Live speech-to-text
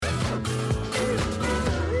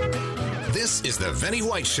This is the Vinnie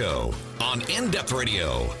White Show on In-Depth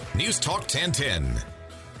Radio, News Talk 1010.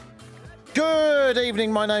 Good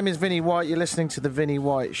evening, my name is Vinnie White. You're listening to the Vinnie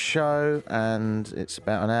White Show, and it's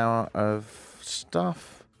about an hour of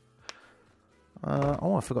stuff.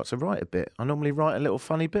 I forgot to write a bit. I normally write a little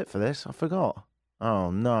funny bit for this. I forgot. Oh,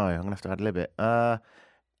 no, I'm going to have to ad-lib it.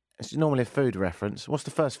 It's normally a food reference. What's the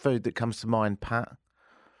first food that comes to mind, Pat?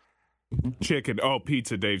 Chicken. Oh,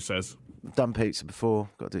 pizza, Dave says. Done pizza before.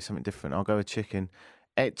 Got to do something different. I'll go with chicken.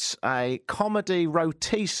 It's a comedy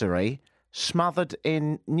rotisserie smothered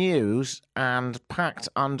in news and packed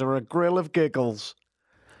under a grill of giggles.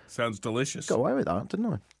 Sounds delicious. Got away with that,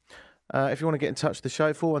 didn't I? If you want to get in touch with the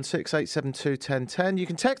show, 416-872-1010. You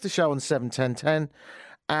can text the show on 71010.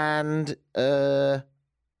 And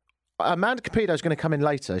Amanda Capito is going to come in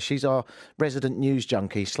later. She's our resident news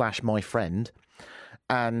junkie / my friend.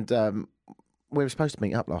 And we were supposed to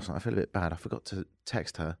meet up last night. I feel a bit bad. I forgot to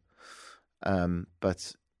text her.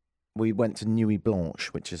 But we went to Nuit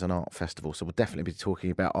Blanche, which is an art festival. So we'll definitely be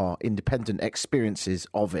talking about our independent experiences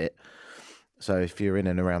of it. So if you're in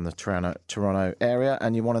and around the Toronto area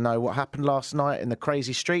and you want to know what happened last night in the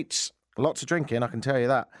crazy streets, lots of drinking, I can tell you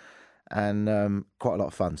that. And quite a lot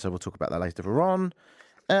of fun. So we'll talk about that later on.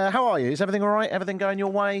 How are you? Is everything all right? Everything going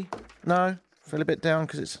your way? No? Feel a bit down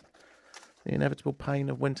because it's the inevitable pain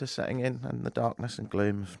of winter setting in and the darkness and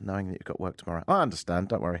gloom of knowing that you've got work tomorrow. I understand,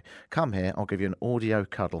 don't worry. Come here, I'll give you an audio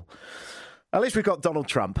cuddle. At least we've got Donald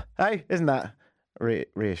Trump, hey? Isn't that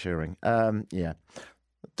reassuring? Yeah.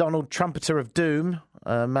 Donald Trumpeter of Doom,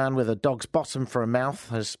 a man with a dog's bottom for a mouth,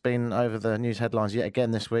 has been over the news headlines yet again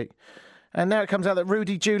this week. And now it comes out that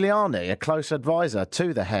Rudy Giuliani, a close advisor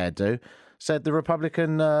to the hairdo, said the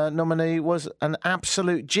Republican nominee was an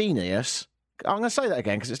absolute genius. I'm going to say that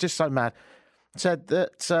again because it's just so mad. Said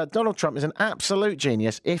that Donald Trump is an absolute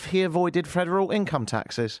genius if he avoided federal income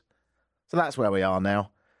taxes. So that's where we are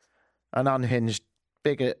now. An unhinged,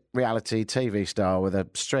 bigot reality TV star with a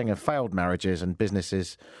string of failed marriages and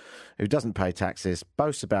businesses who doesn't pay taxes,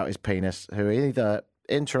 boasts about his penis, who either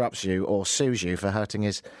interrupts you or sues you for hurting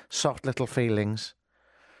his soft little feelings,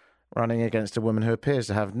 running against a woman who appears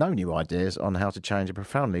to have no new ideas on how to change a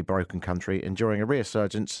profoundly broken country, enduring a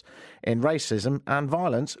resurgence in racism and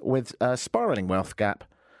violence with a spiralling wealth gap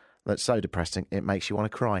that's so depressing it makes you want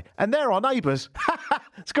to cry. And they're our neighbours.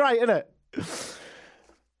 It's great, isn't it?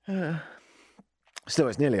 Still,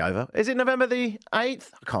 it's nearly over. Is it November the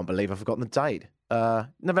 8th? I can't believe I've forgotten the date.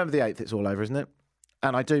 November the 8th, it's all over, isn't it?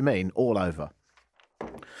 And I do mean all over.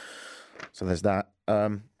 So there's that.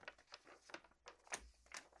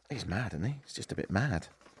 He's mad, isn't he? He's just a bit mad.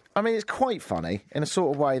 I mean, it's quite funny in a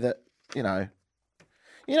sort of way that,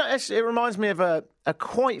 it reminds me of a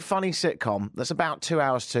quite funny sitcom that's about 2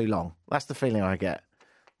 hours too long. That's the feeling I get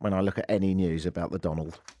when I look at any news about the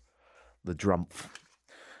Drumpf.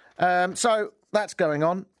 So that's going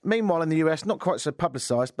on. Meanwhile, in the US, not quite so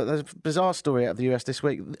publicised, but there's a bizarre story out of the US this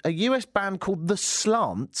week. A US band called The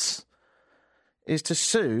Slants is to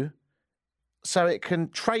sue so it can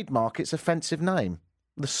trademark its offensive name.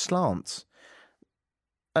 The Slants,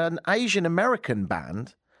 an Asian American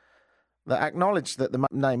band that acknowledged that the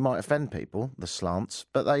name might offend people, the Slants,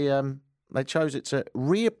 but they chose it to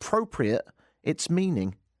reappropriate its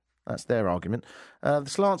meaning. That's their argument. The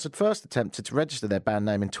Slants had first attempted to register their band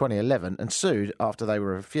name in 2011 and sued after they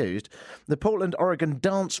were refused. The Portland, Oregon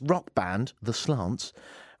dance rock band, The Slants,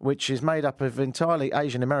 which is made up of entirely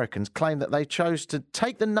Asian Americans, claimed that they chose to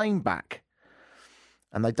take the name back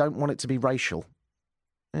and they don't want it to be racial.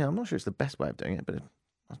 Yeah, I'm not sure it's the best way of doing it, but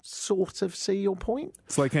I sort of see your point.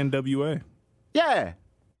 It's like NWA. Yeah,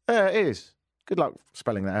 it is. Good luck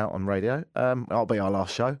spelling that out on radio. I'll be our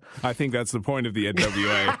last show. I think that's the point of the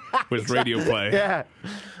NWA, was exactly. radio play. Yeah.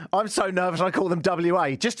 I'm so nervous I call them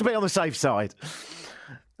WA, just to be on the safe side.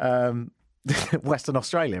 Western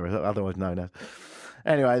Australia, otherwise known as.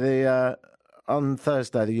 Anyway, on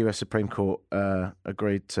Thursday, the US Supreme Court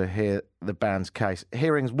agreed to hear the band's case.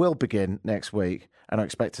 Hearings will begin next week and are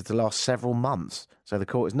expected to last several months. So the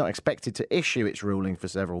court is not expected to issue its ruling for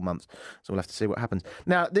several months. So we'll have to see what happens.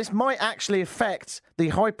 Now, this might actually affect the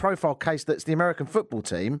high-profile case that's the American football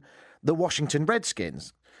team, the Washington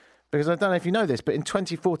Redskins. Because I don't know if you know this, but in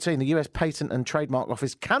 2014, the US Patent and Trademark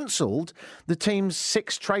Office cancelled the team's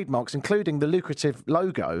 6 trademarks, including the lucrative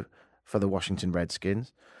logo for the Washington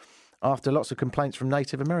Redskins, after lots of complaints from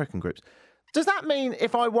Native American groups. Does that mean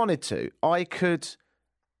if I wanted to, I could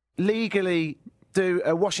legally do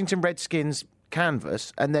a Washington Redskins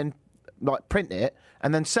canvas and then print it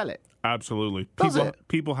and then sell it? Absolutely. Does it?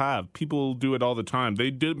 People do it all the time.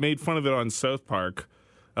 They made fun of it on South Park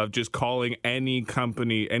of just calling any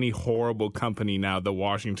company, any horrible company now, the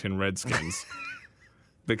Washington Redskins.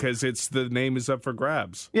 Because the name is up for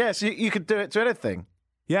grabs. Yeah, so you could do it to anything.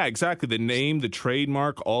 Yeah, exactly. The name, the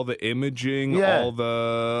trademark, all the imaging,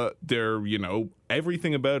 all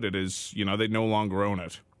everything about it is, they no longer own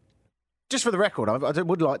it. Just for the record, I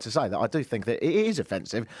would like to say that I do think that it is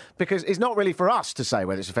offensive because it's not really for us to say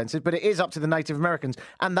whether it's offensive, but it is up to the Native Americans,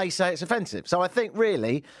 and they say it's offensive. So I think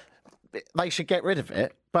really they should get rid of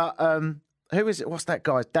it. But who is it? What's that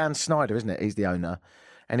guy? Dan Snyder, isn't it? He's the owner.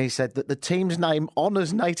 And he said that the team's name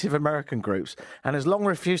honours Native American groups and has long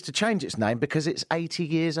refused to change its name because it's 80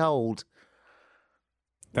 years old.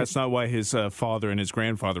 That's not why his father and his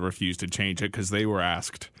grandfather refused to change it, because they were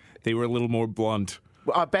asked. They were a little more blunt.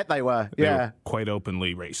 Well, I bet they were, They were quite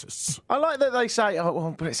openly racists. I like that they say, oh,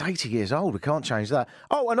 well, but it's 80 years old, we can't change that.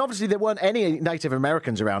 Oh, and obviously there weren't any Native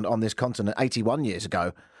Americans around on this continent 81 years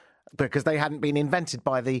ago because they hadn't been invented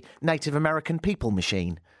by the Native American people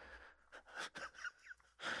machine.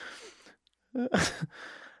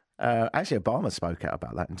 Actually, Obama spoke out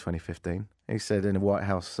about that in 2015. He said in a White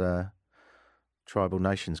House Tribal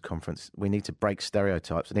Nations conference, we need to break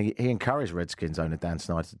stereotypes. And he encouraged Redskins owner Dan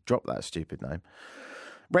Snyder to drop that stupid name.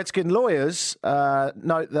 Redskin lawyers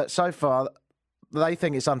note that so far they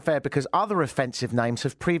think it's unfair because other offensive names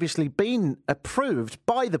have previously been approved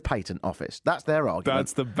by the Patent Office. That's their argument.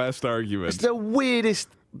 That's the best argument. It's the weirdest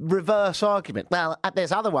reverse argument. Well,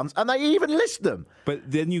 there's other ones, and they even list them. But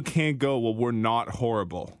then you can't go, well, we're not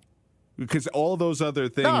horrible. Because all those other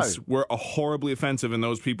things were horribly offensive, and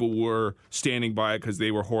those people were standing by it because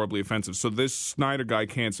they were horribly offensive. So this Snyder guy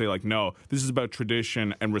can't say, no, this is about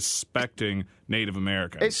tradition and respecting Native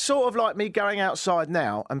Americans. It's sort of like me going outside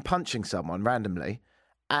now and punching someone randomly,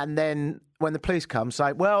 and then when the police come,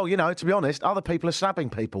 say, well, to be honest, other people are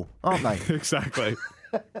stabbing people, aren't they? Exactly.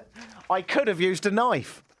 I could have used a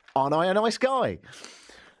knife. Aren't I a nice guy?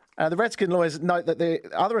 The Redskin lawyers note that the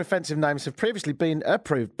other offensive names have previously been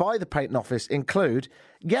approved by the Patent Office include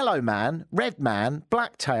Yellow Man, Red Man,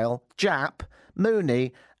 Blacktail, Jap,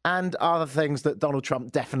 Mooney, and other things that Donald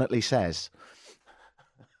Trump definitely says.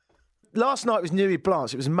 Last night was Nuit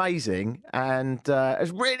Blanche. It was amazing, and it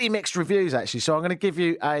was really mixed reviews, actually. So I'm going to give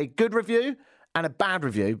you a good review and a bad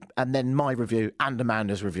review, and then my review and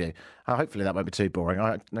Amanda's review. Hopefully that won't be too boring.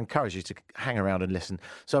 I encourage you to hang around and listen.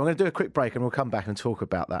 So I'm going to do a quick break, and we'll come back and talk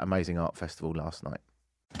about that amazing art festival last night.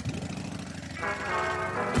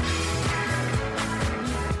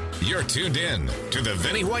 You're tuned in to The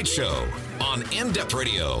Vinnie White Show on In-Depth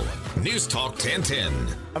Radio, News Talk 1010.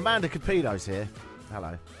 Amanda Capido's here.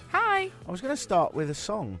 Hello. Hi. I was going to start with a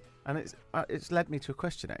song, and it's led me to a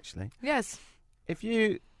question, actually. Yes. If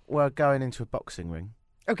you were going into a boxing ring,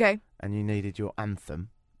 okay, and you needed your anthem,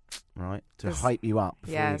 right, to hype you up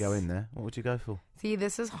before you go in there, what would you go for? See,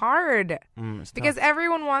 this is hard because tough.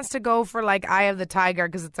 everyone wants to go for Eye of the Tiger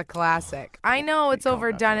because it's a classic. I know it's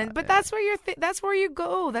overdone, but that's where that's where you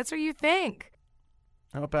go. That's where you think.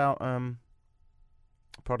 How about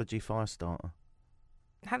Prodigy Firestarter?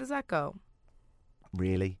 How does that go?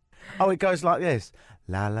 Really? Oh, it goes like this: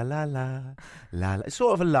 la la la la la la. It's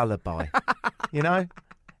sort of a lullaby,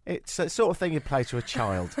 It's the sort of thing you play to a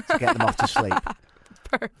child to get them off to sleep.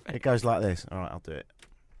 Perfect. It goes like this. All right, I'll do it.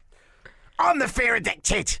 I'm the fear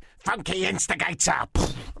addicted, funky instigator.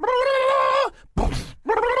 What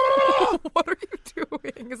are you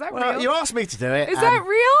doing? Is that real? You asked me to do it. Is that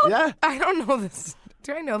real? Yeah. I don't know this.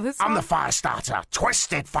 Do I know this I'm song? the fire starter,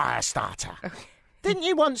 twisted fire starter. Okay. Didn't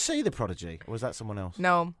you once see The Prodigy? Or was that someone else?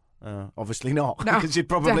 No. Obviously not, No, because you'd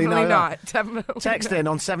probably know that. Definitely Text not. in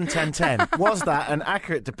on 71010. Was that an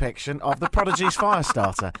accurate depiction of the Prodigy's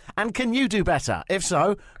Firestarter? And can you do better? If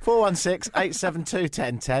so,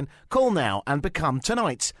 416-872-1010. Call now and become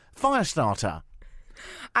tonight's Firestarter.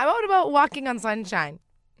 What about Walking on Sunshine?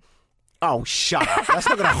 Oh, shut up. That's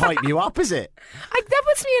not going to hype you up, is it? That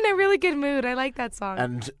puts me in a really good mood. I like that song.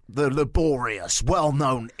 And the laborious,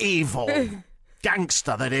 well-known, evil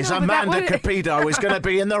gangster that is No, but Amanda that Capido is going to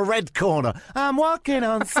be in the red corner. I'm walking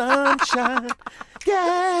on sunshine.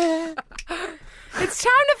 Yeah. It's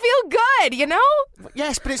time to feel good,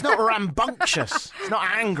 Yes, but it's not rambunctious. It's not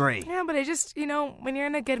angry. Yeah, but it just, when you're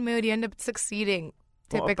in a good mood, you end up succeeding,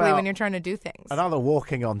 typically, about when you're trying to do things. Another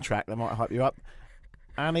walking on track that might hype you up.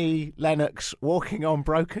 Annie Lennox, Walking on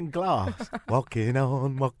Broken Glass. walking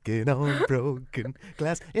on broken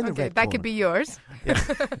glass. In the red that corner. could be yours. Yeah.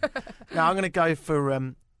 Now, I'm going to go for,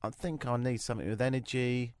 I think I need something with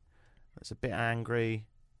energy. That's a bit angry.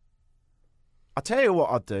 I'll tell you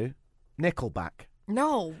what I'd do. Nickelback.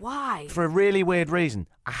 No, why? For a really weird reason.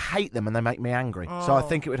 I hate them and they make me angry. So I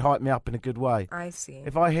think it would hype me up in a good way. I see.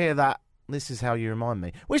 If I hear that This is how you remind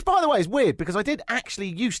me. Which, by the way, is weird because I did actually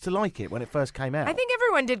used to like it when it first came out. I think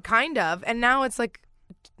everyone did kind of, and now it's like,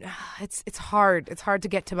 it's hard. It's hard to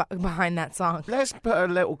get to behind that song. Let's put a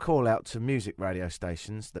little call out to music radio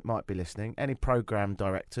stations that might be listening. Any program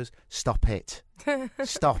directors, stop it.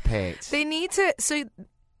 Stop it. They need to. So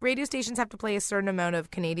radio stations have to play a certain amount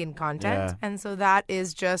of Canadian content, and so that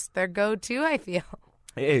is just their go-to, I feel.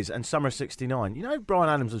 It is, and Summer of '69. You know, Bryan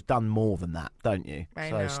Adams has done more than that, don't you? I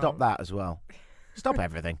so know. Stop that as well. Stop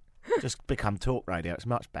everything. Just become talk radio. It's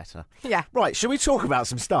much better. Yeah. Right, shall we talk about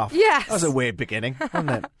some stuff? Yes. That was a weird beginning,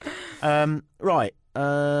 wasn't it? Right,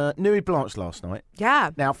 Nuit Blanche last night.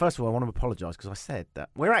 Yeah. Now, first of all, I want to apologise because I said that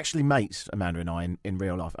we're actually mates, Amanda and I, in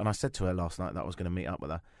real life. And I said to her last night that I was going to meet up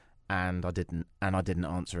with her, and I didn't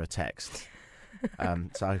answer a text.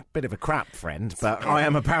 So a bit of a crap friend, but I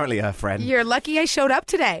am apparently her friend. You're lucky I showed up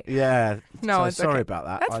today. Yeah. No, so it's sorry okay. about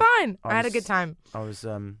that. That's fine. I had a good time. I was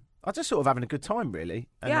just sort of having a good time, really.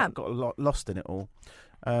 And I got a lot lost in it all.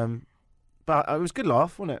 But it was a good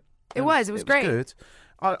laugh, wasn't it? It was great. Good.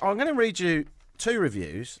 I'm going to read you 2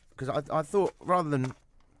 reviews because I thought rather than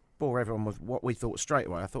bore everyone with what we thought straight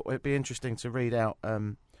away, I thought it'd be interesting to read out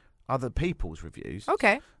other people's reviews.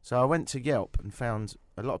 Okay. So I went to Yelp and found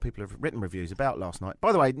a lot of people have written reviews about last night.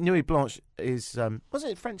 By the way, Nuit Blanche is, was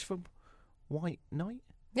it French for white night?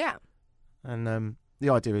 Yeah. And the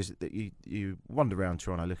idea is that you wander around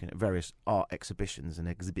Toronto looking at various art exhibitions and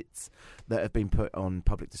exhibits that have been put on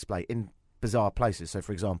public display in bizarre places. So,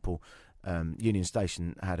 for example, Union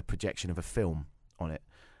Station had a projection of a film on it,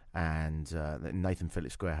 and Nathan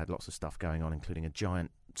Phillips Square had lots of stuff going on, including a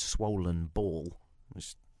giant swollen ball,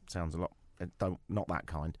 which sounds a lot not that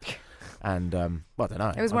kind. And I don't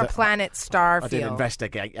know. It was more Planet Star I feel. didn't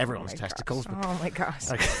investigate everyone's testicles. But... Oh my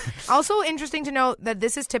gosh. Okay. Also interesting to note that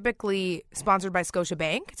this is typically sponsored by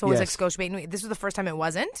Scotiabank. It's always like Scotiabank. This was the first time it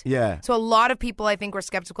wasn't. Yeah. So a lot of people, I think, were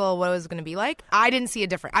skeptical of what it was going to be like. I didn't see a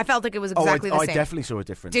difference. I felt like it was exactly the same. I definitely saw a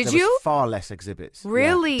difference. Did there you? Was far less exhibits.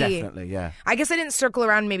 Really? Yeah, definitely, yeah. I guess I didn't circle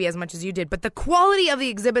around maybe as much as you did, but the quality of the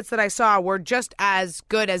exhibits that I saw were just as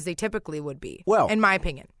good as they typically would be, well, in my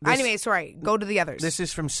opinion. Anyway, sorry, go to the others. This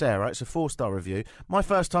is from Sarah. It's a 4-star review. My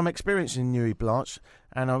first time experiencing Nuit Blanche,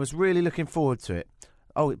 and I was really looking forward to it.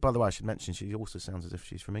 Oh, by the way, I should mention she also sounds as if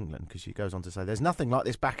she's from England because she goes on to say there's nothing like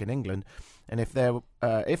this back in England, and if there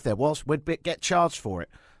was, we'd get charged for it.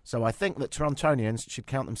 So I think that Torontonians should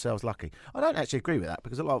count themselves lucky. I don't actually agree with that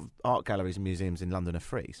because a lot of art galleries and museums in London are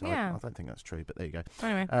free, so I don't think that's true, but there you go.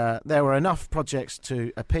 Anyway. There were enough projects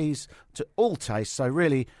to appease to all tastes, so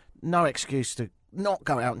really no excuse to not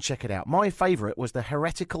go out and check it out. My favourite was the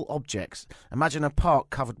heretical objects. Imagine a park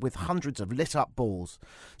covered with hundreds of lit-up balls.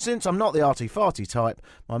 Since I'm not the arty-farty type,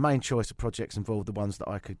 my main choice of projects involved the ones that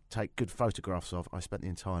I could take good photographs of. I spent the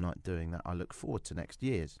entire night doing that. I look forward to next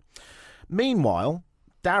year's. Meanwhile,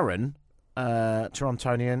 Darren,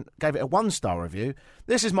 Torontonian, gave it a 1-star review.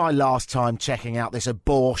 This is my last time checking out this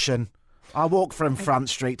abortion. I walked from Front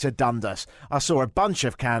Street to Dundas. I saw a bunch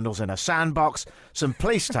of candles in a sandbox, some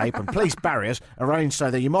police tape and police barriers arranged so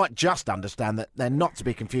that you might just understand that they're not to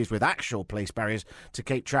be confused with actual police barriers to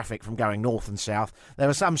keep traffic from going north and south. There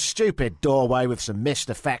was some stupid doorway with some mist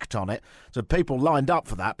effect on it, so people lined up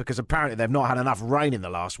for that because apparently they've not had enough rain in the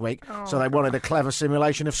last week, so they wanted a clever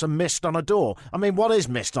simulation of some mist on a door. I mean, what is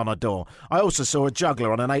mist on a door? I also saw a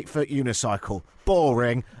juggler on an 8-foot unicycle.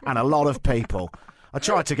 Boring, and a lot of people. I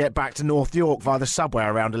tried to get back to North York via the subway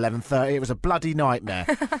around 11:30. It was a bloody nightmare.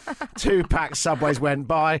 2 packed subways went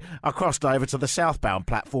by. I crossed over to the southbound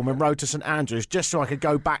platform and rode to St Andrews just so I could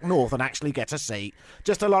go back north and actually get a seat.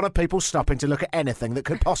 Just a lot of people stopping to look at anything that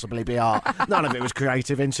could possibly be art. None of it was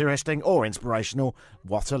creative, interesting, or inspirational.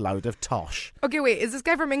 What a load of tosh. Okay, wait, is this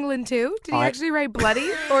guy from England too? Did he actually write bloody?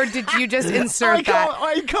 Or did you just insert that?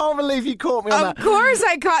 I can't believe you caught me on that. Of course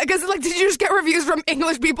I caught, because did you just get reviews from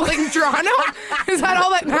English people in Toronto? Is that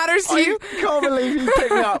all that matters to you? I can't believe you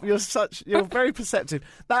picked me up. You're very perceptive.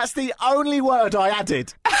 That's the only word I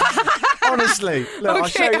added. Honestly. Look, I'll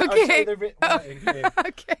show you the writing here.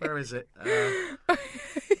 Okay. Where is it?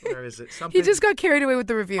 Where is it? He just got carried away with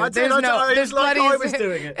the review. It's like I was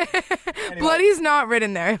doing it. Anyway, Bloody's not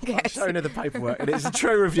written there. Okay. I'm showing her the paperwork, and it's a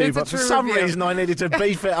true review, It's a but for true some review. reason I needed to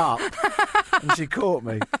beef it up, and she caught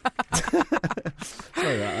me.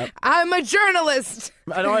 Sorry about that. I'm a journalist.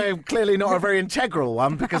 And I am clearly not a very integral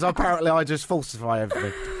one, because apparently I just falsify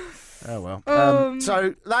everything. Oh well.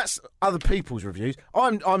 So that's other people's reviews.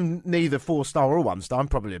 I'm neither 4-star or 1-star. I'm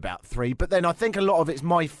probably about 3. But then I think a lot of it's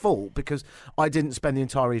my fault because I didn't spend the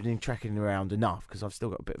entire evening trekking around enough because I've still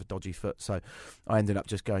got a bit of a dodgy foot. So I ended up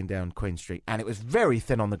just going down Queen Street, and it was very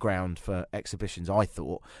thin on the ground for exhibitions, I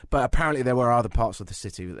thought. But apparently there were other parts of the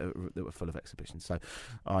city that were full of exhibitions. So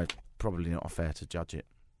probably not fair to judge it.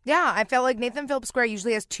 Yeah, I felt like Nathan Phillips Square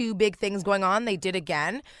usually has 2 big things going on. They did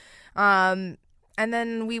again. And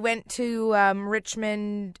then we went to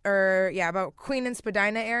Richmond, about Queen and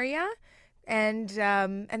Spadina area, and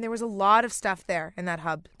there was a lot of stuff there in that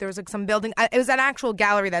hub. There was like some building. It was an actual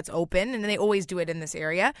gallery that's open, and they always do it in this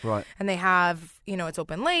area. Right. And they have, it's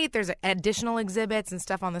open late. There's additional exhibits and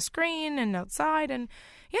stuff on the screen and outside, and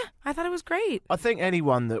yeah, I thought it was great. I think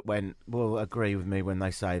anyone that went will agree with me when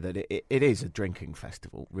they say that it is a drinking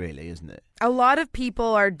festival, really, isn't it? A lot of people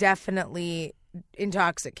are definitely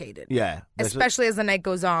intoxicated. Yeah. Especially as the night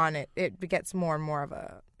goes on, it gets more and more of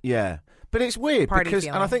a but it's weird because,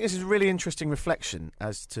 feeling. and I think this is a really interesting reflection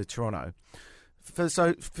as to Toronto. For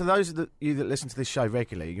those of you that listen to this show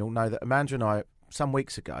regularly, you'll know that Amanda and I some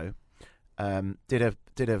weeks ago did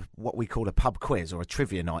a what we call a pub quiz or a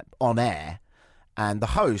trivia night on air, and the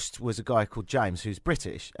host was a guy called James who's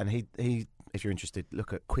British, and he if you're interested,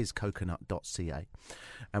 look at quizcoconut.ca,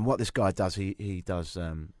 and what this guy does, he does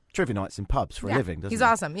trivia nights in pubs for a living, doesn't he? He's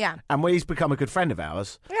awesome, yeah. And he's become a good friend of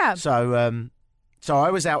ours. Yeah. So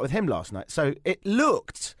I was out with him last night. So it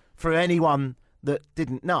looked, for anyone that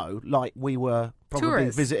didn't know, like we were probably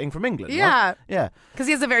Tourists. Visiting from England. Yeah. Right? Yeah. Because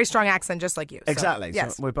he has a very strong accent, just like you. So, exactly.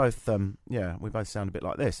 yes. So we're both, we both sound a bit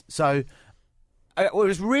like this. So it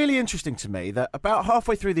was really interesting to me that about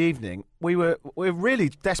halfway through the evening, we were really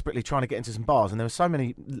desperately trying to get into some bars, and there were so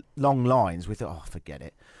many long lines. We thought, forget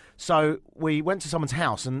it. So we went to someone's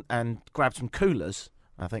house and grabbed some coolers,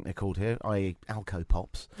 I think they're called here, i.e. Alco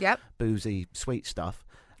Pops. Yep. Boozy, sweet stuff.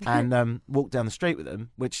 And walked down the street with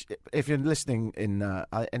them, which, if you're listening in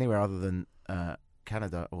anywhere other than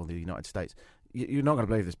Canada or the United States, you're not going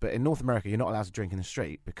to believe this, but in North America, you're not allowed to drink in the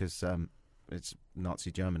street because it's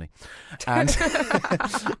Nazi Germany. And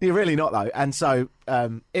you're really not, though. And so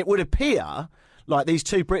it would appear like these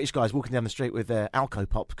 2 British guys walking down the street with their Alco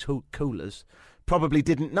Pop coolers probably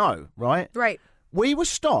didn't know, right? Right. We were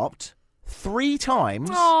stopped 3 times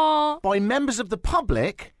by members of the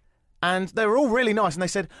public, and they were all really nice, and they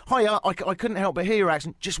said, hi, I couldn't help but hear your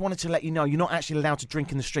accent, just wanted to let you know you're not actually allowed to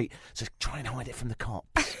drink in the street, so try and hide it from the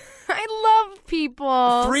cops. I love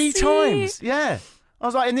people. 3 times, yeah. I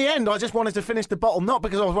was like, in the end, I just wanted to finish the bottle, not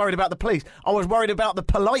because I was worried about the police. I was worried about the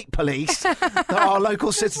polite police that our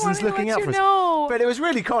local citizens looking out for us. But it was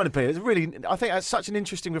really kind of people. I think that's such an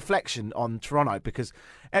interesting reflection on Toronto because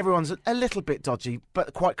everyone's a little bit dodgy,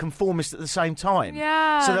 but quite conformist at the same time.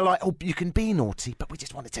 Yeah. So they're like, you can be naughty, but we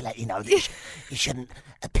just wanted to let you know that you shouldn't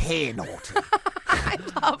appear naughty. I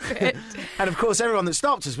love it. And of course, everyone that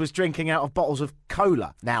stopped us was drinking out of bottles of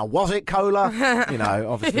cola. Now, was it cola?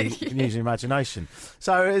 Obviously, you can use your imagination.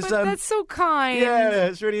 So it's that's so kind. Yeah,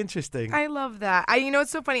 it's really interesting. I love that.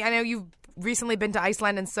 It's so funny. I know you've recently been to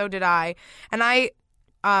Iceland, and so did I. And I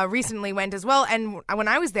recently went as well. And when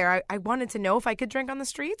I was there, I wanted to know if I could drink on the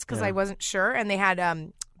streets because I wasn't sure. And they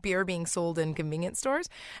had beer being sold in convenience stores.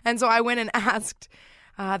 And so I went and asked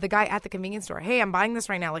the guy at the convenience store, hey, I'm buying this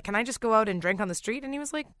right now. Like, can I just go out and drink on the street? And he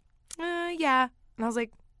was like, yeah. And I was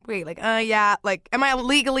like, wait, yeah, like, am I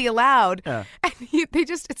legally allowed? Yeah. And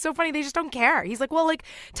it's so funny, they just don't care. He's like, well, like,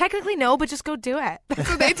 technically no, but just go do it. That's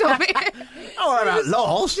what they told me. Oh, about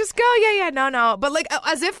laws. Just go, yeah, no. But like,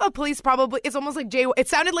 as if a police probably, it's almost like it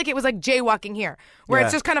sounded like it was like jaywalking here, where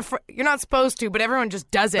it's just kind of, you're not supposed to, but everyone just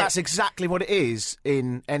does it. That's exactly what it is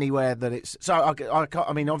in anywhere that it's, so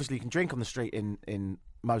I mean, obviously you can drink on the street in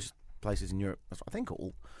most places in Europe, I think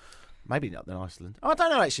all. Maybe not in Iceland. I don't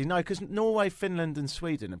know, actually. No, because Norway, Finland and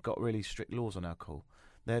Sweden have got really strict laws on alcohol.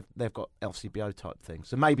 They've got LCBO type things.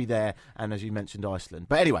 So maybe there, and as you mentioned, Iceland.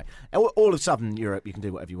 But anyway, all of Southern Europe, you can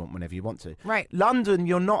do whatever you want whenever you want to. Right. London,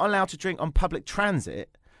 you're not allowed to drink on public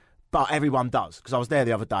transit, but everyone does. Because I was there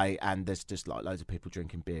the other day, and there's just like loads of people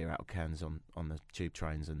drinking beer out of cans on the tube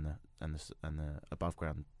trains and the above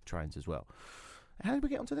ground trains as well. How did we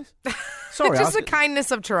get onto this? Sorry, just the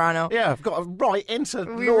kindness of Toronto. Yeah, I've got right into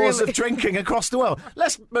laws of drinking across the world.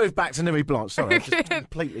 Let's move back to Nuit Blanche. Sorry, I just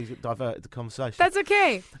completely diverted the conversation. That's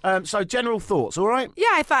okay. So, general thoughts, all right?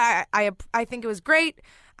 Yeah, I think it was great.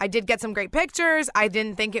 I did get some great pictures. I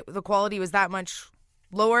didn't think the quality was that much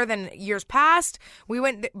lower than years past. We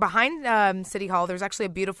went behind City Hall. There's actually a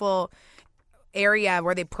beautiful area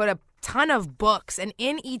where they put a ton of books, and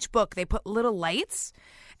in each book they put little lights.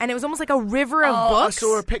 and it was almost like a river of books. I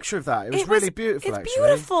saw a picture of that. It was really beautiful, It's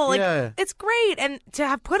beautiful. Like, yeah. it's great. And to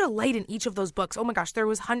have put a light in each of those books, oh my gosh, there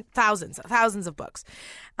was thousands of books.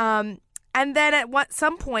 And then at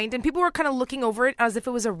some point, and people were kind of looking over it as if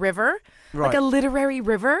it was a river, like a literary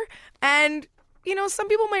river. And, you know, some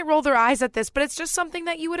people might roll their eyes at this, but it's just something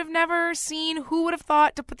that you would have never seen. Who would have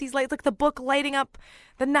thought to put these lights, like the book lighting up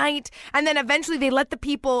the night? And then eventually they let the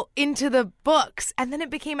people into the books. And then it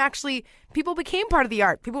became people became part of the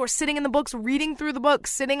art. People were sitting in the books, reading through the books,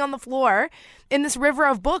 sitting on the floor in this river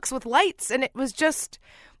of books with lights. And it was just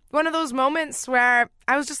one of those moments where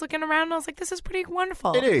I was just looking around and I was like, this is pretty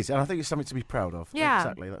wonderful. It is, and I think it's something to be proud of. Yeah.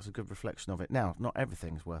 Exactly, that's a good reflection of it. Now, not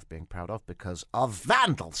everything's worth being proud of because of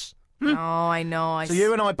vandals. Oh, I know. So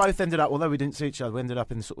you and I both ended up, although we didn't see each other, we ended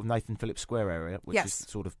up in the sort of Nathan Phillips Square area, which is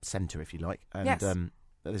sort of centre, if you like. And Yes.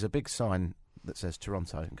 There's a big sign that says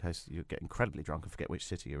Toronto, in case you get incredibly drunk and forget which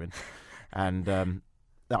city you're in. And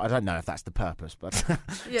I don't know if that's the purpose, but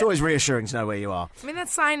it's always reassuring to know where you are. I mean, that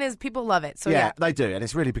sign is, people love it. So yeah. They do, and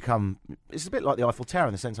it's really become, it's a bit like the Eiffel Tower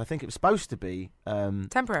in the sense, I think it was supposed to be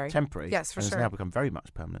Temporary. Yes, for and sure. it's now become very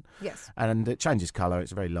much permanent. Yes. And it changes colour.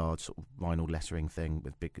 It's a very large sort of vinyl lettering thing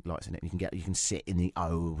with big lights in it. You can sit in the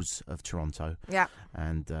O's of Toronto. Yeah.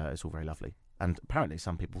 And it's all very lovely. And apparently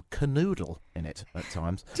some people canoodle in it at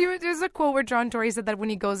times. There's a quote where John Tory said that when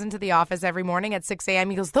he goes into the office every morning at 6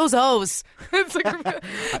 a.m., he goes, those O's. It's like,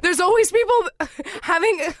 there's always people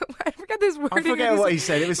having, I forget this word. I forget what he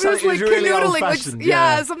said. It was like really canoodling, old-fashioned.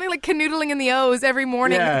 yeah, something like canoodling in the O's every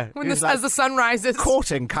morning like as the sun rises.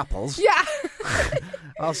 Courting couples. Yeah.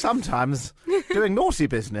 Well, sometimes doing naughty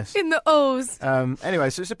business. In the O's.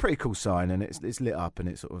 Anyway, so it's a pretty cool sign, and it's lit up, and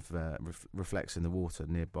it sort of reflects in the water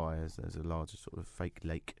nearby as there's a large sort of fake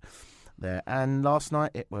lake there. And last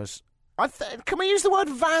night it was... can we use the word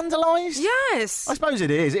vandalised? Yes. I suppose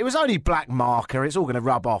it is. It was only black marker. It's all going to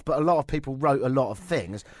rub off, but a lot of people wrote a lot of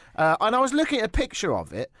things. And I was looking at a picture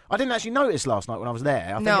of it. I didn't actually notice last night when I was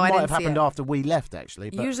there. I think it might have happened after we left, actually.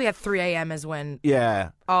 But usually at 3 a.m. is when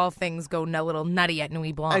all things go a little nutty at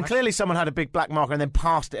Nuit Blanche. And clearly someone had a big black marker and then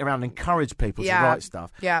passed it around and encouraged people to write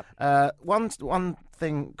stuff. Yeah. One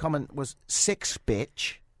comment was 6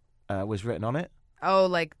 bitch was written on it. Oh,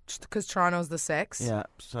 like, because Toronto's the 6? Yeah,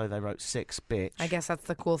 so they wrote 6 bitch. I guess that's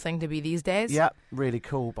the cool thing to be these days. Yeah, really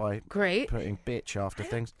cool by putting bitch after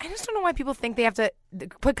things. I just don't know why people think they have to,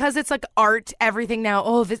 because it's like art, everything now.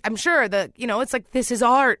 Oh, I'm sure that, it's like, this is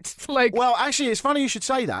art. Like, well, actually, it's funny you should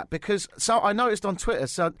say that because I noticed on Twitter,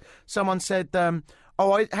 someone said,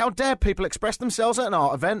 how dare people express themselves at an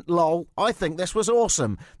art event? Lol, I think this was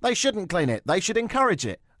awesome. They shouldn't clean it. They should encourage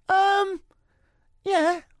it.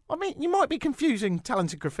 Yeah. I mean, you might be confusing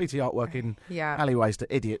talented graffiti artwork in alleyways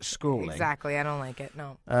to idiot scrawling. Exactly. I don't like it,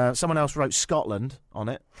 no. Someone else wrote Scotland on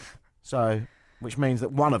it, which means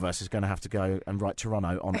that one of us is going to have to go and write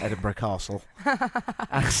Toronto on Edinburgh Castle.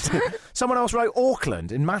 Someone else wrote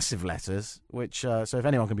Auckland in massive letters, which, so if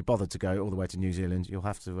anyone can be bothered to go all the way to New Zealand, you'll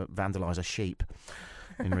have to vandalise a sheep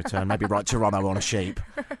in return. Maybe write Toronto on a sheep.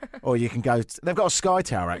 Or you can go... they've got a sky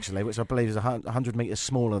tower, actually, which I believe is 100 metres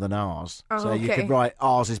smaller than ours. Oh, so you could write,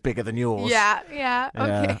 ours is bigger than yours. Yeah,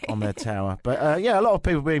 okay. On their tower. But, a lot of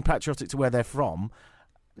people being patriotic to where they're from.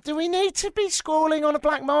 Do we need to be scrawling on a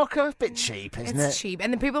black marker? A bit cheap, isn't it? It's cheap.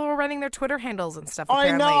 And the people were running their Twitter handles and stuff,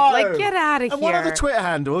 apparently. I know! Like, get out of here. And one of the Twitter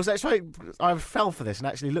handles, actually, I fell for this and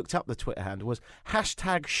actually looked up the Twitter handle, was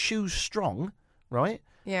 #ShoeStrong, right?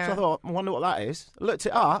 Yeah. So I thought, I wonder what that is. I looked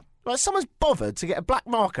it up. Like, someone's bothered to get a black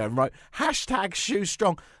marker and wrote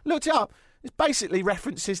 #ShoeStrong. Looked it up. It's basically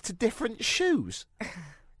references to different shoes.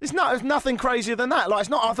 There's nothing crazier than that. Like, it's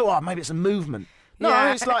not. I thought, maybe it's a movement.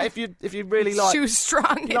 No, it's like if you really like Shoe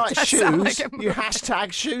Strong, like shoes, you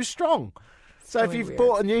 #ShoeStrong. So if you've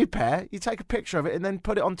bought a new pair, you take a picture of it and then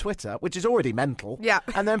put it on Twitter, which is already mental. Yeah.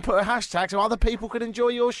 And then put a hashtag so other people can enjoy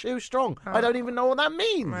your shoe strong. I don't even know what that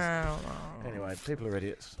means. I don't know. Anyway, people are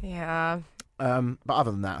idiots. Yeah. But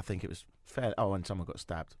other than that, I think it was fair. Oh, and someone got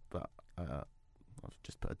stabbed, but I've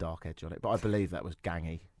just put a dark edge on it. But I believe that was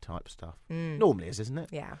gangy type stuff. Normally is, isn't it?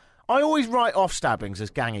 Yeah. I always write off stabbings as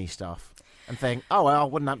gangy stuff and think, oh, well,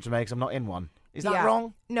 it wouldn't happen to me because I'm not in one. Is that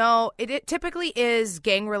wrong? No, it typically is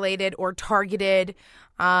gang-related or targeted.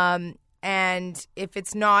 And if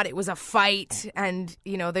it's not, it was a fight, and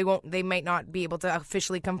they might not be able to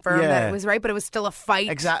officially confirm that it was right, but it was still a fight.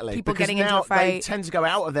 Exactly. People because getting now into a fight. They tend to go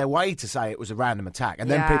out of their way to say it was a random attack, and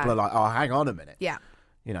then people are like, "Oh, hang on a minute." Yeah.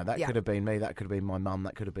 That could have been me. That could have been my mum.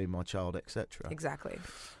 That could have been my child, etc. Exactly.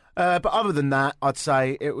 But other than that, I'd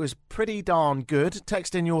say it was pretty darn good.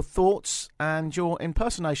 Text in your thoughts and your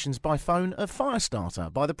impersonations by phone of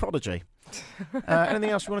Firestarter by The Prodigy. Anything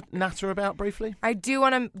else you want to natter about briefly? I do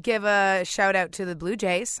want to give a shout out to the Blue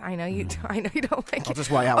Jays. I know you. I know you don't like it. I'll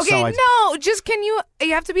just wait outside. Okay, no. Just you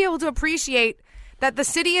have to be able to appreciate that the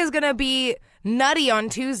city is going to be nutty on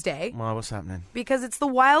Tuesday. Why? What's happening? Because it's the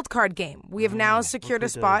wild card game. We have now secured a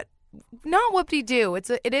spot. Not whoop-de-doo.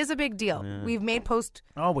 It is a big deal. Yeah. We've made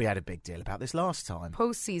Oh, we had a big deal about this last time.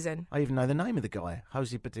 Postseason. I even know the name of the guy,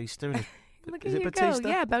 Jose Bautista. Look is at it you Bautista? Go.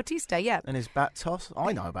 Yeah, Bautista, yeah. And his bat toss?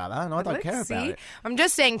 I know about that, and I don't care about it. I'm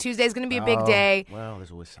just saying Tuesday's going to be a big day. Well,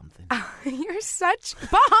 there's always something. You're such...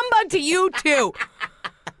 Bah humbug to you, too.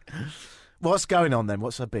 What's going on, then?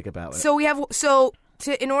 What's so big about it? So we have...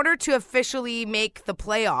 in order to officially make the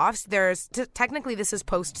playoffs, technically this is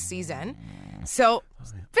postseason. So,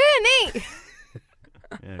 Vinny!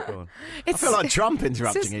 Yeah, go on. I feel like Trump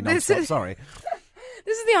interrupting you non-stop. Sorry.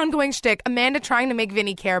 This is the ongoing shtick. Amanda trying to make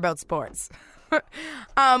Vinny care about sports.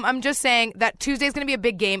 I'm just saying that Tuesday's going to be a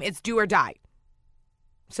big game. It's do or die.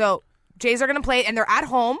 So Jays are going to play, and they're at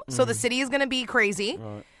home, so the city is going to be crazy.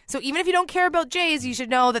 Right. So even if you don't care about Jays, you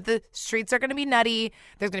should know that the streets are going to be nutty.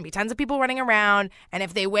 There's going to be tons of people running around, and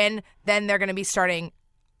if they win, then they're going to be starting...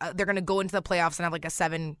 they're going to go into the playoffs and have like a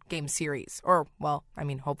 7-game series. Or, well, I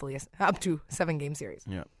mean, hopefully up to 7-game series.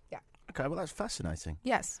 Yeah. Okay, well, that's fascinating.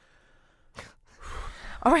 Yes.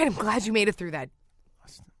 All right, I'm glad you made it through that. I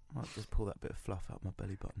might just pull that bit of fluff out my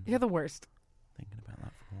belly button. You're the worst. Thinking about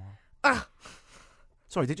that for a while.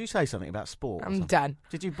 Sorry, did you say something about sport? I'm done.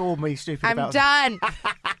 Did you bore me stupid I'm done.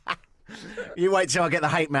 You wait till I get the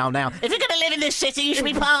hate mail now. If you're going to live in this city, you should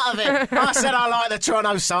be part of it. I said I like the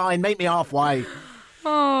Toronto sign. Meet me halfway.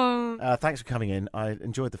 Oh. Thanks for coming in. I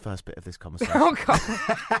enjoyed the first bit of this conversation. Oh God!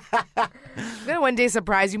 I'm gonna one day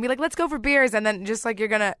surprise you and be like, "Let's go for beers," and then just like you're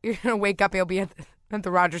gonna wake up and you'll be at the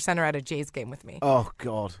Rogers Centre at a Jays game with me. Oh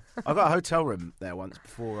God! I got a hotel room there once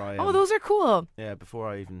before I. Oh, those are cool. Yeah, before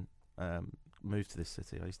I even moved to this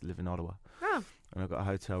city, I used to live in Ottawa. Oh. And I got a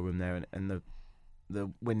hotel room there, and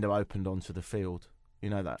the window opened onto the field. You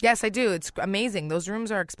know that? Yes, I do. It's amazing. Those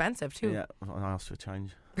rooms are expensive too. Yeah, I asked for a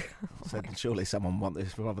change. I said, surely someone want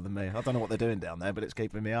this rather than me. I don't know what they're doing down there, but it's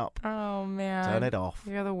keeping me up. Oh, man. Turn it off.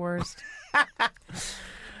 You're the worst.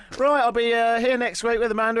 Right, I'll be here next week with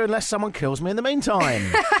Amanda unless someone kills me in the meantime.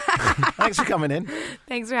 Thanks for coming in.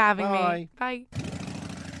 Thanks for having me. Bye.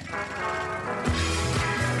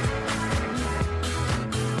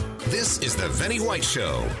 This is the Vinny White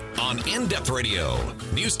Show on In Depth Radio,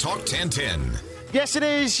 News Talk 1010. Yes, it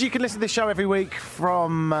is. You can listen to this show every week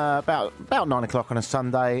from about 9 o'clock on a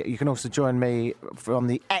Sunday. You can also join me on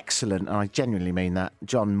the excellent, and I genuinely mean that,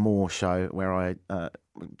 John Moore show, where I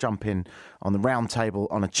jump in on the round table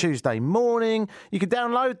on a Tuesday morning. You can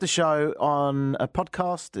download the show on a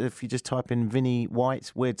podcast if you just type in Vinny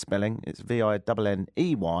White, weird spelling. It's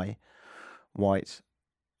VINNEY, White,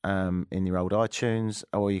 in your old iTunes,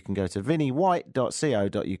 or you can go to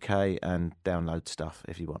vinnywhite.co.uk and download stuff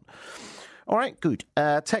if you want. All right, good.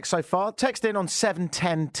 Text so far. Text in on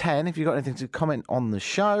 71010 if you've got anything to comment on the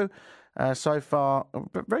show. So far,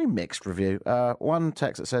 a very mixed review. One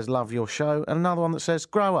text that says, love your show, and another one that says,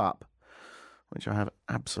 grow up, which I have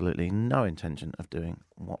absolutely no intention of doing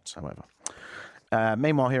whatsoever.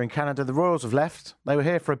 Meanwhile, here in Canada, the Royals have left. They were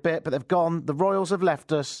here for a bit, but they've gone. The Royals have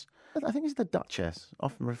left us. I think it's the Duchess,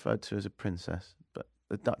 often referred to as a princess, but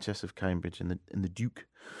the Duchess of Cambridge and the Duke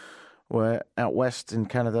were out west in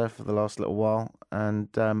Canada for the last little while, and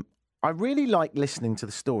I really like listening to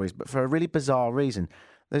the stories, but for a really bizarre reason.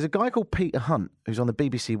 There's a guy called Peter Hunt who's on the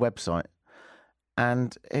BBC website,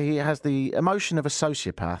 and he has the emotion of a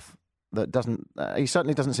sociopath that doesn't... he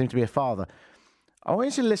certainly doesn't seem to be a father. I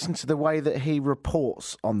want you to listen to the way that he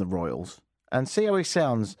reports on the Royals and see how he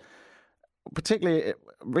sounds, particularly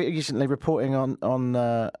recently reporting on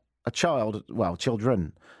a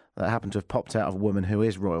children that happen to have popped out of a woman who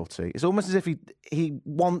is royalty. It's almost as if he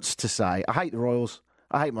wants to say, I hate the Royals,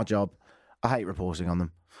 I hate my job, I hate reporting on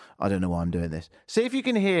them, I don't know why I'm doing this. See if you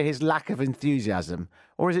can hear his lack of enthusiasm,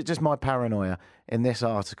 or is it just my paranoia in this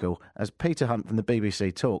article as Peter Hunt from the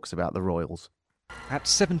BBC talks about the Royals. At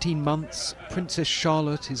 17 months, Princess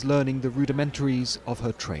Charlotte is learning the rudimentaries of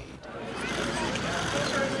her trade.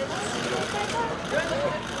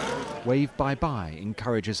 Wave bye-bye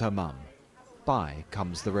encourages her mum. Bye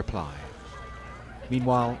comes the reply.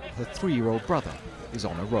 Meanwhile, her 3-year-old brother is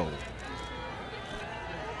on a roll.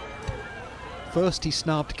 First he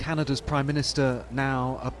snubbed Canada's Prime Minister,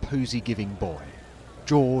 now a posy-giving boy.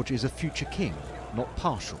 George is a future king, not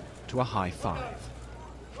partial to a high five.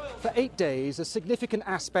 For 8 days, a significant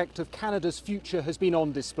aspect of Canada's future has been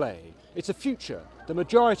on display. It's a future the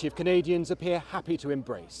majority of Canadians appear happy to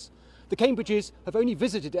embrace. The Cambridges have only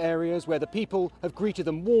visited areas where the people have greeted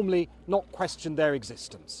them warmly, not questioned their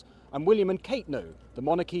existence. And William and Kate know the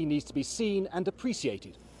monarchy needs to be seen and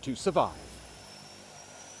appreciated to survive.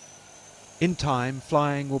 In time,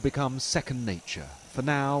 flying will become second nature. For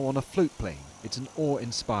now, on a float plane, it's an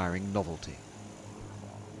awe-inspiring novelty.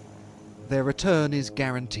 Their return is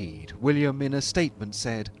guaranteed. William, in a statement,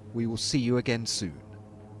 said, "We will see you again soon."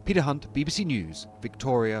 Peter Hunt, BBC News,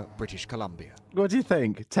 Victoria, British Columbia. What do you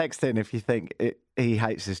think? Text in if you think he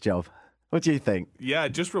hates his job. What do you think? Yeah,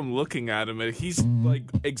 just from looking at him, he's like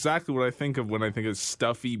exactly what I think of when I think of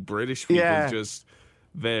stuffy British people. Yeah. Just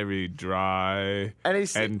very dry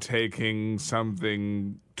and taking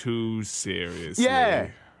something too seriously. Yeah.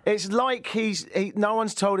 It's like no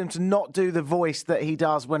one's told him to not do the voice that he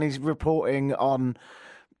does when he's reporting on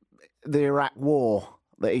the Iraq War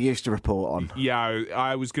that he used to report on. Yeah,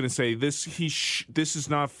 I was going to say, this is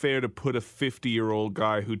not fair to put a 50-year-old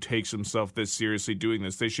guy who takes himself this seriously doing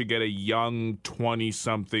this. They should get a young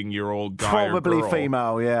 20-something-year-old guy Probably or girl.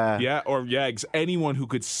 Female, yeah. Yeah, anyone who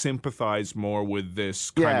could sympathize more with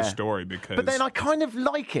this kind of story. But then I kind of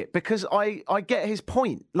like it because I get his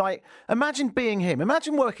point. Like, imagine being him.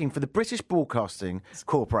 Imagine working for the British Broadcasting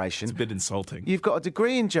Corporation. It's a bit insulting. You've got a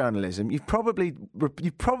degree in journalism. You've probably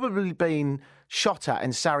been shot at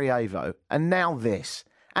in Sarajevo, and now this.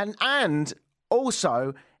 And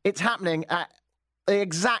also, it's happening at the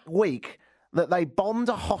exact week that they bombed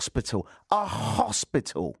a hospital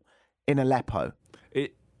in Aleppo.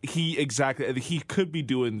 He could be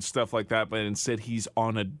doing stuff like that, but instead he's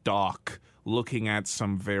on a dock looking at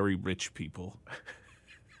some very rich people.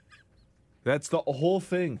 That's the whole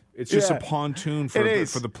thing. It's just a pontoon for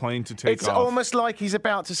the plane to take off. It's almost like he's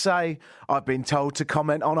about to say, "I've been told to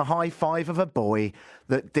comment on a high five of a boy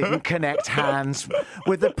that didn't connect hands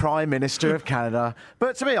with the Prime Minister of Canada.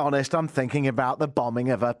 But to be honest, I'm thinking about the bombing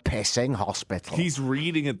of a pissing hospital." He's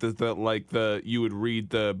reading it you would read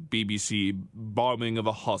the BBC bombing of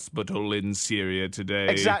a hospital in Syria today.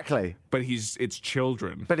 Exactly. But it's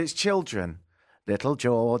children. But it's children. Little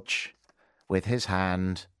George, with his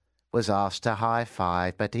hand, was asked to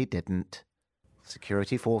high-five, but he didn't.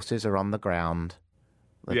 Security forces are on the ground.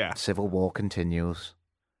 The civil war continues.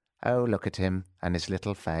 Oh, look at him and his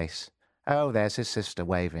little face. Oh, there's his sister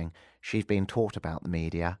waving. She's been taught about the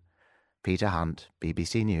media. Peter Hunt,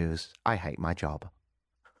 BBC News. I hate my job.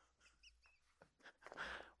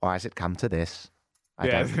 Why has it come to this?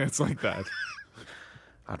 It's like that.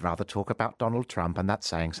 I'd rather talk about Donald Trump, and that's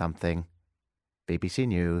saying something. BBC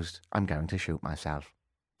News. I'm going to shoot myself.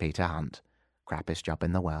 Peter Hunt, crappiest job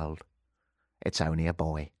in the world. It's only a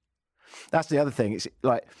boy. That's the other thing. It's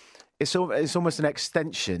like it's almost an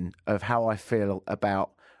extension of how I feel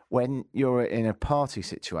about when you're in a party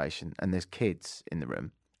situation and there's kids in the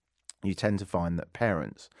room. You tend to find that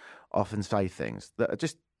parents often say things that are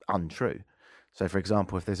just untrue. So, for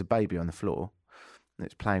example, if there's a baby on the floor and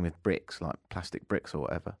it's playing with bricks, like plastic bricks or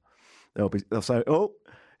whatever, they'll say, "Oh,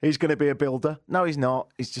 he's going to be a builder." No, he's not.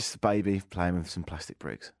 He's just a baby playing with some plastic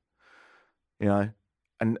bricks. You know?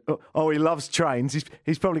 And, "Oh, he loves trains.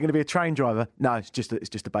 He's probably going to be a train driver." No, it's just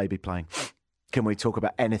a baby playing. Can we talk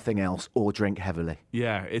about anything else or drink heavily?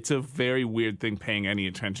 Yeah, it's a very weird thing paying any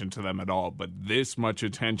attention to them at all, but this much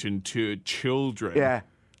attention to children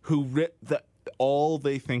who all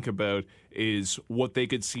they think about is what they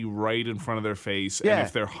could see right in front of their face and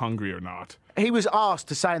if they're hungry or not. He was asked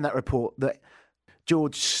to say in that report that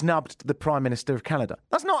George snubbed the Prime Minister of Canada.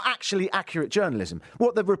 That's not actually accurate journalism.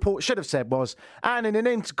 What the report should have said was, "And in an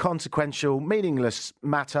inconsequential, meaningless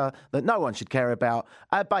matter that no one should care about,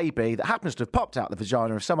 a baby that happens to have popped out the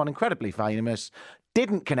vagina of someone incredibly famous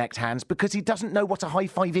didn't connect hands because he doesn't know what a high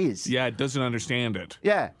five is." Yeah, doesn't understand it.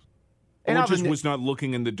 Yeah. Or just was not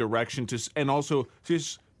looking in the direction and also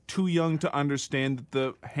just too young to understand that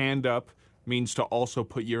the hand up means to also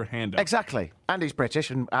put your hand up. Exactly. And he's British,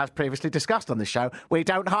 and as previously discussed on the show, we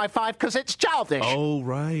don't high-five because it's childish. Oh,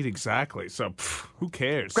 right, exactly. So, who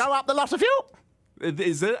cares? Grow up, the lot of you!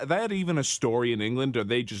 Is that even a story in England, or are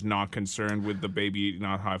they just not concerned with the baby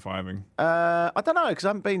not high-fiving? I don't know, because I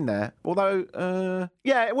haven't been there. Although,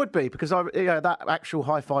 yeah, it would be, because that actual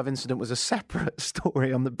high-five incident was a separate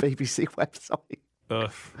story on the BBC website.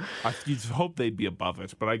 You'd hope they'd be above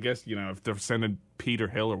it, but I guess, if they're sending Peter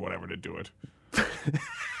Hill or whatever to do it.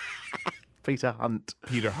 Peter Hunt.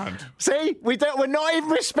 See, we're not even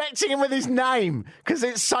respecting him with his name because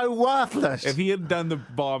it's so worthless. If he had done the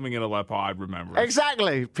bombing in Aleppo, I'd remember it.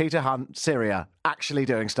 Exactly. Peter Hunt, Syria, actually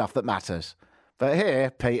doing stuff that matters. But here,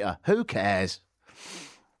 Peter, who cares?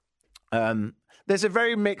 There's a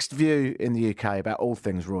very mixed view in the UK about all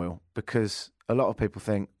things royal because a lot of people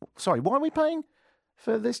think, sorry, why are we paying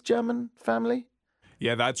for this German family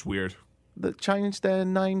Yeah, that's weird. that changed their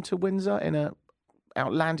name to Windsor in a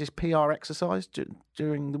outlandish PR exercise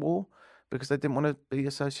during the war because they didn't want to be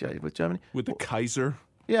associated with Germany. With the Kaiser.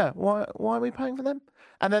 Yeah, why are we paying for them?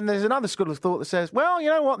 And then there's another school of thought that says, well, you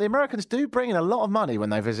know what, the Americans do bring in a lot of money when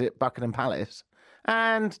they visit Buckingham Palace.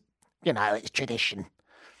 And, you know, it's tradition.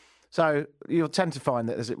 So you'll tend to find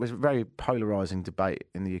that it was a very polarising debate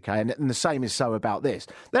in the UK. And the same is so about this.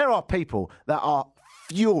 There are people that are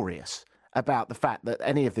furious about the fact that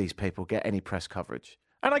any of these people get any press coverage.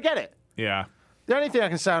 And I get it. Yeah. The only thing I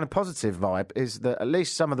can say on a positive vibe is that at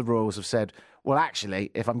least some of the royals have said, well,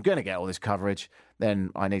 actually, if I'm going to get all this coverage,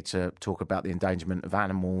 then I need to talk about the endangerment of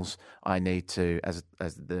animals. I need to, as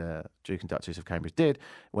the Duke and Duchess of Cambridge did,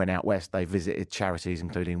 when out west, they visited charities,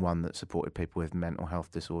 including one that supported people with mental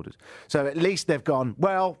health disorders. So at least they've gone,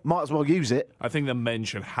 well, might as well use it. I think the men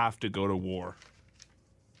should have to go to war.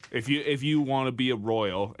 If you want to be a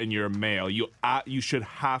royal and you're a male, you should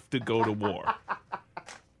have to go to war.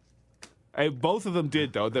 Both of them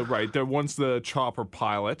did, though. They're right. They're once the chopper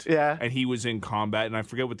pilot, Yeah. and he was in combat, and I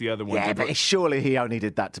forget what the other one Yeah, did. but surely he only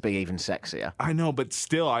did that to be even sexier. I know, but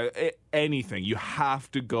still, anything. You have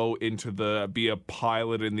to go be a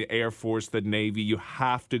pilot in the Air Force, the Navy. You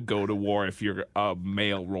have to go to war if you're a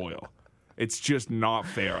male royal. It's just not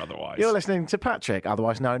fair otherwise. You're listening to Patrick,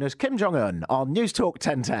 otherwise known as Kim Jong-un, on News Talk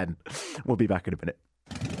 1010. We'll be back in a minute.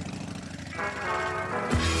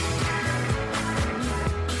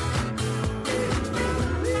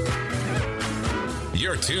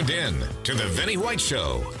 You're tuned in to the Vinny White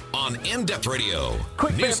Show on In Depth Radio.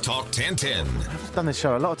 Quick News bit- Talk 1010. I've done this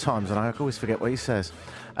show a lot of times and I always forget what he says.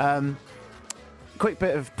 Quick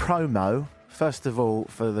bit of promo, first of all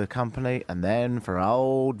for the company and then for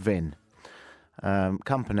old Vin.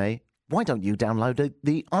 Company, why don't you download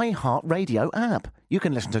the iHeartRadio app? You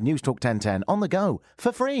can listen to News Talk 1010 on the go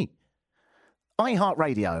for free.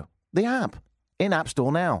 iHeartRadio, the app, in App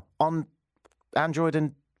Store now, on Android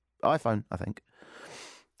and iPhone, I think.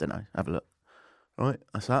 Don't know, have a look. Right,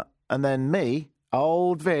 that's that. And then me,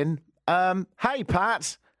 old Vin, hey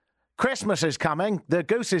Pat, Christmas is coming, the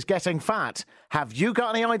goose is getting fat. Have you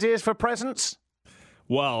got any ideas for presents?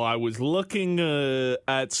 Well, I was looking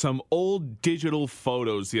at some old digital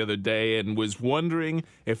photos the other day and was wondering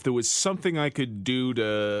if there was something I could do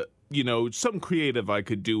to, some creative I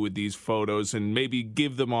could do with these photos and maybe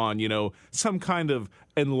give them on, some kind of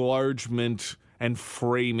enlargement and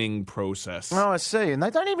framing process. Oh, I see. And they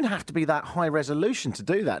don't even have to be that high resolution to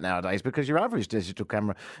do that nowadays because your average digital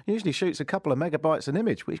camera usually shoots a couple of megabytes an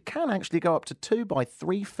image, which can actually go up to 2 by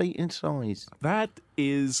 3 feet in size. That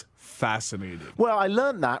is fascinating. Well, I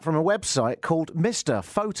learned that from a website called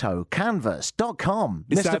MrPhotoCanvas.com.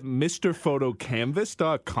 Is that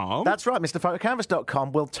MrPhotoCanvas.com? That's right.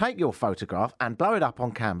 MrPhotoCanvas.com will take your photograph and blow it up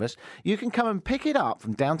on canvas. You can come and pick it up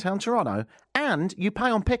from downtown Toronto and you pay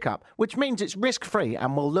on pickup, which means it's risk-free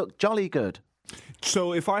and will look jolly good.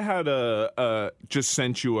 So if I had just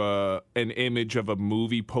sent you an image of a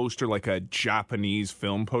movie poster, like a Japanese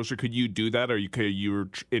film poster, could you do that, or you're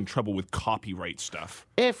in trouble with copyright stuff?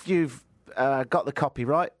 If you've got the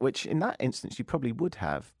copyright, which in that instance you probably would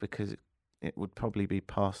have, because it would probably be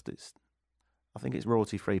past its. I think it's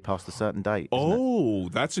royalty-free past a certain date. Oh,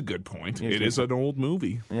 that's a good point. It is an old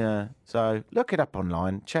movie. Yeah. So look it up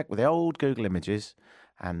online. Check with the old Google Images.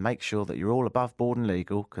 And make sure that you're all above board and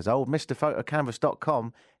legal, because old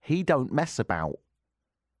MrPhotoCanvas.com, he don't mess about.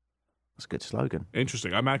 That's a good slogan.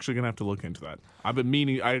 Interesting. I'm actually going to have to look into that. I've been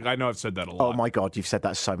meaning, I know I've said that a lot. Oh my God, you've said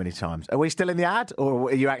that so many times. Are we still in the ad, or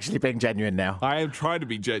are you actually being genuine now? I am trying to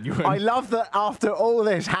be genuine. I love that after all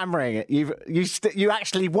this hammering it, you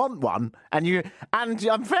actually want one, and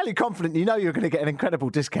I'm fairly confident you know you're going to get an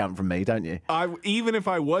incredible discount from me, don't you? Even if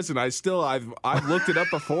I wasn't, I've looked it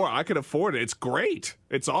up before. I can afford it. It's great.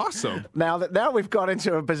 It's awesome. Now we've got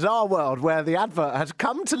into a bizarre world where the advert has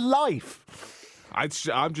come to life.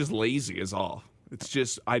 I'm just lazy is all. It's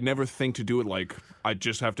just, I never think to do it like, I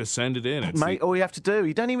just have to send it in. Mate, all you have to do,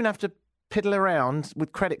 you don't even have to piddle around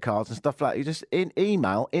with credit cards and stuff like that. You just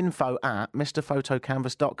email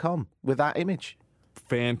info@MrPhotoCanvas.com with that image.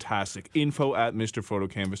 Fantastic.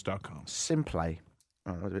 info@MrPhotoCanvas.com. Simply.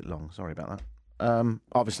 Oh, that was a bit long. Sorry about that.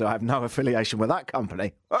 Obviously, I have no affiliation with that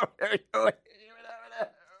company.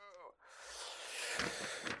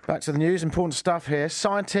 Back to the news, important stuff here.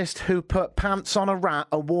 Scientist who put pants on a rat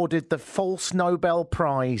awarded the false Nobel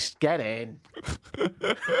Prize. Get in.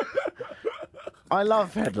 I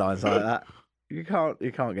love headlines like that. You can't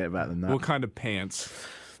get better than that. What kind of pants?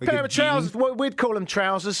 Like Pair of trousers. We'd call them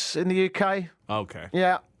trousers in the UK. Okay.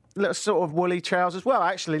 Yeah. little sort of woolly trousers. Well,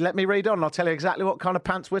 actually, let me read on and I'll tell you exactly what kind of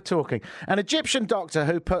pants we're talking. An Egyptian doctor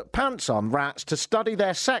who put pants on rats to study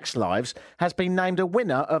their sex lives has been named a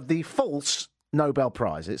winner of the false Nobel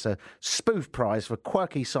Prize. It's a spoof prize for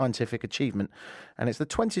quirky scientific achievement, and it's the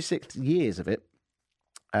 26th years of it.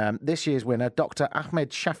 This year's winner, Dr.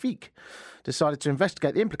 Ahmed Shafiq, decided to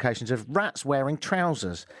investigate the implications of rats wearing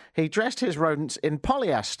trousers. He dressed his rodents in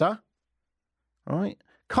polyester, right,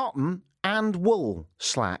 cotton and wool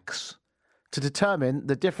slacks to determine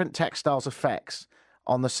the different textiles' effects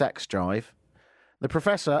on the sex drive. The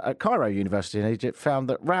professor at Cairo University in Egypt found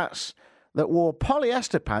that rats that wore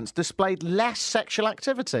polyester pants displayed less sexual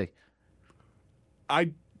activity.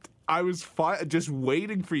 I was just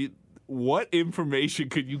waiting for you. What information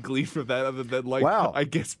could you glean from that other than, like, well, I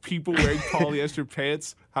guess people wearing polyester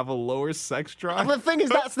pants have a lower sex drive? The thing is,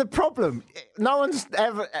 that's the problem. No one's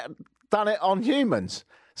ever done it on humans.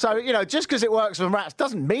 So, you know, just because it works on rats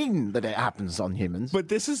doesn't mean that it happens on humans. But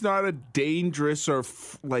this is not a dangerous or,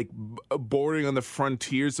 bordering on the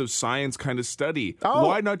frontiers of science kind of study. Oh.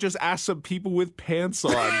 Why not just ask some people with pants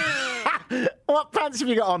on? What pants have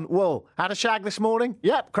you got on? Wool. Had a shag this morning?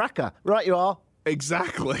 Yep, cracker. Right you are.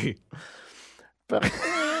 Exactly. But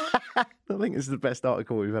I think this is the best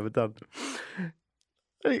article we've ever done.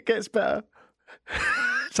 It gets better.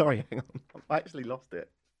 Sorry, hang on. I actually lost it.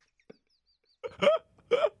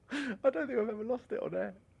 I don't think I've ever lost it on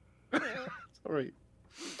air. Sorry.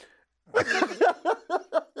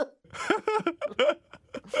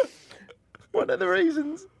 One of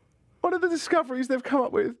the discoveries they've come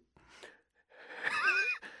up with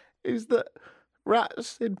is that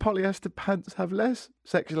rats in polyester pants have less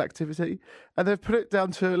sexual activity, and they've put it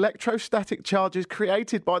down to electrostatic charges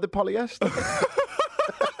created by the polyester.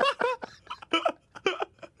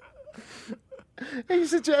 He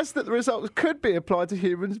suggests that the results could be applied to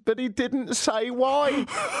humans, but he didn't say why.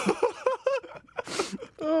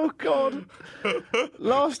 Oh, God.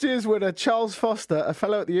 Last year's winner, Charles Foster, a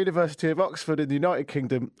fellow at the University of Oxford in the United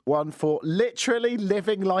Kingdom, won for literally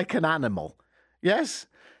living like an animal. Yes?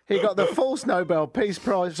 He got the false Nobel Prize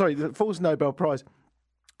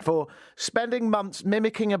for spending months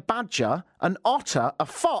mimicking a badger, an otter, a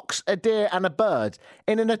fox, a deer and a bird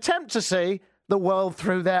in an attempt to see the world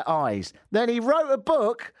through their eyes. Then he wrote a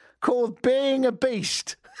book called Being a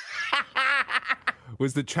Beast.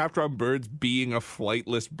 Was the chapter on birds being a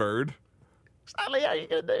flightless bird? Sally, how are you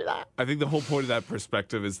going to do that? I think the whole point of that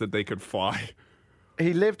perspective is that they could fly.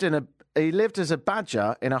 He lived as a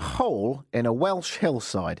badger in a hole in a Welsh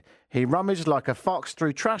hillside. He rummaged like a fox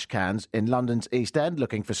through trash cans in London's East End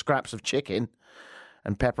looking for scraps of chicken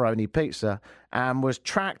and pepperoni pizza, and was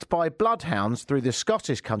tracked by bloodhounds through the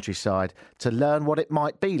Scottish countryside to learn what it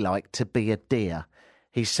might be like to be a deer.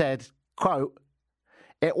 He said, quote,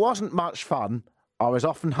 "It wasn't much fun. I was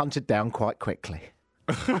often hunted down quite quickly."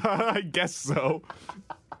 I guess so.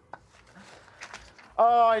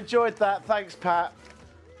 Oh, I enjoyed that. Thanks, Pat.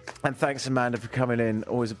 And thanks, Amanda, for coming in.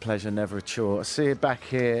 Always a pleasure, never a chore. I'll see you back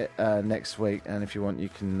here next week. And if you want, you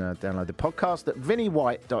can download the podcast at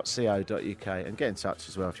vinnywhite.co.uk and get in touch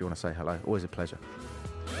as well if you want to say hello. Always a pleasure.